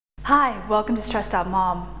Hi, welcome to Stressed Out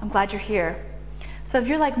Mom. I'm glad you're here. So if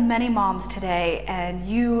you're like many moms today and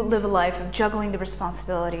you live a life of juggling the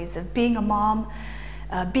responsibilities of being a mom,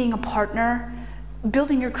 being a partner,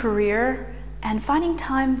 building your career, and finding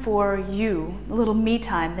time for you, a little me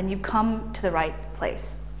time, then you've come to the right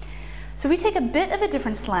place. So we take a bit of a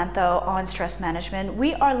different slant though on stress management.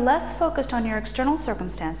 We are less focused on your external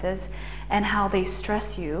circumstances and how they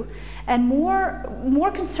stress you, and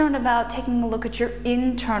more concerned about taking a look at your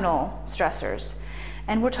internal stressors.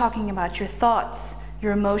 And we're talking about your thoughts,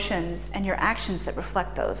 your emotions, and your actions that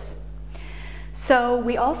reflect those. So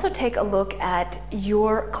we also take a look at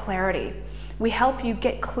your clarity. We help you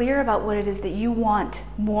get clear about what it is that you want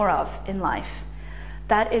more of in life.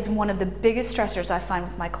 That is one of the biggest stressors I find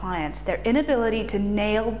with my clients, their inability to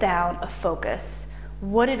nail down a focus,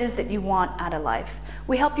 what it is that you want out of life.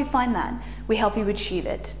 We help you find that. We help you achieve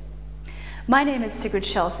it. My name is Sigrid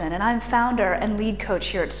Shelson, and I'm founder and lead coach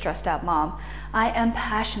here at Stressed Out Mom. I am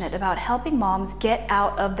passionate about helping moms get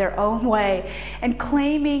out of their own way and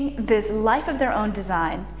claiming this life of their own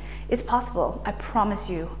design. It's possible, I promise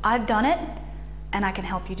you. I've done it, and I can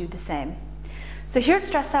help you do the same. So here at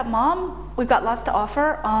Stressed Out Mom, we've got lots to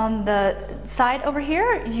offer. On the side over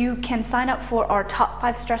here, you can sign up for our top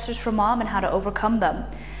 5 stressors for mom and how to overcome them.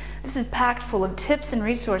 This is packed full of tips and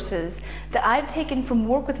resources that I've taken from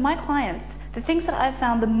work with my clients, the things that I've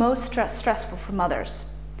found the most stressful for mothers.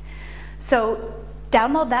 So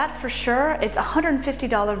download that for sure. It's a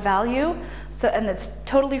 $150 value, and it's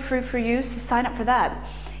totally free for you, so sign up for that.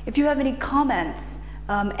 If you have any comments,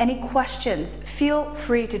 any questions, feel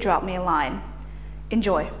free to drop me a line.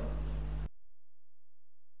 Enjoy.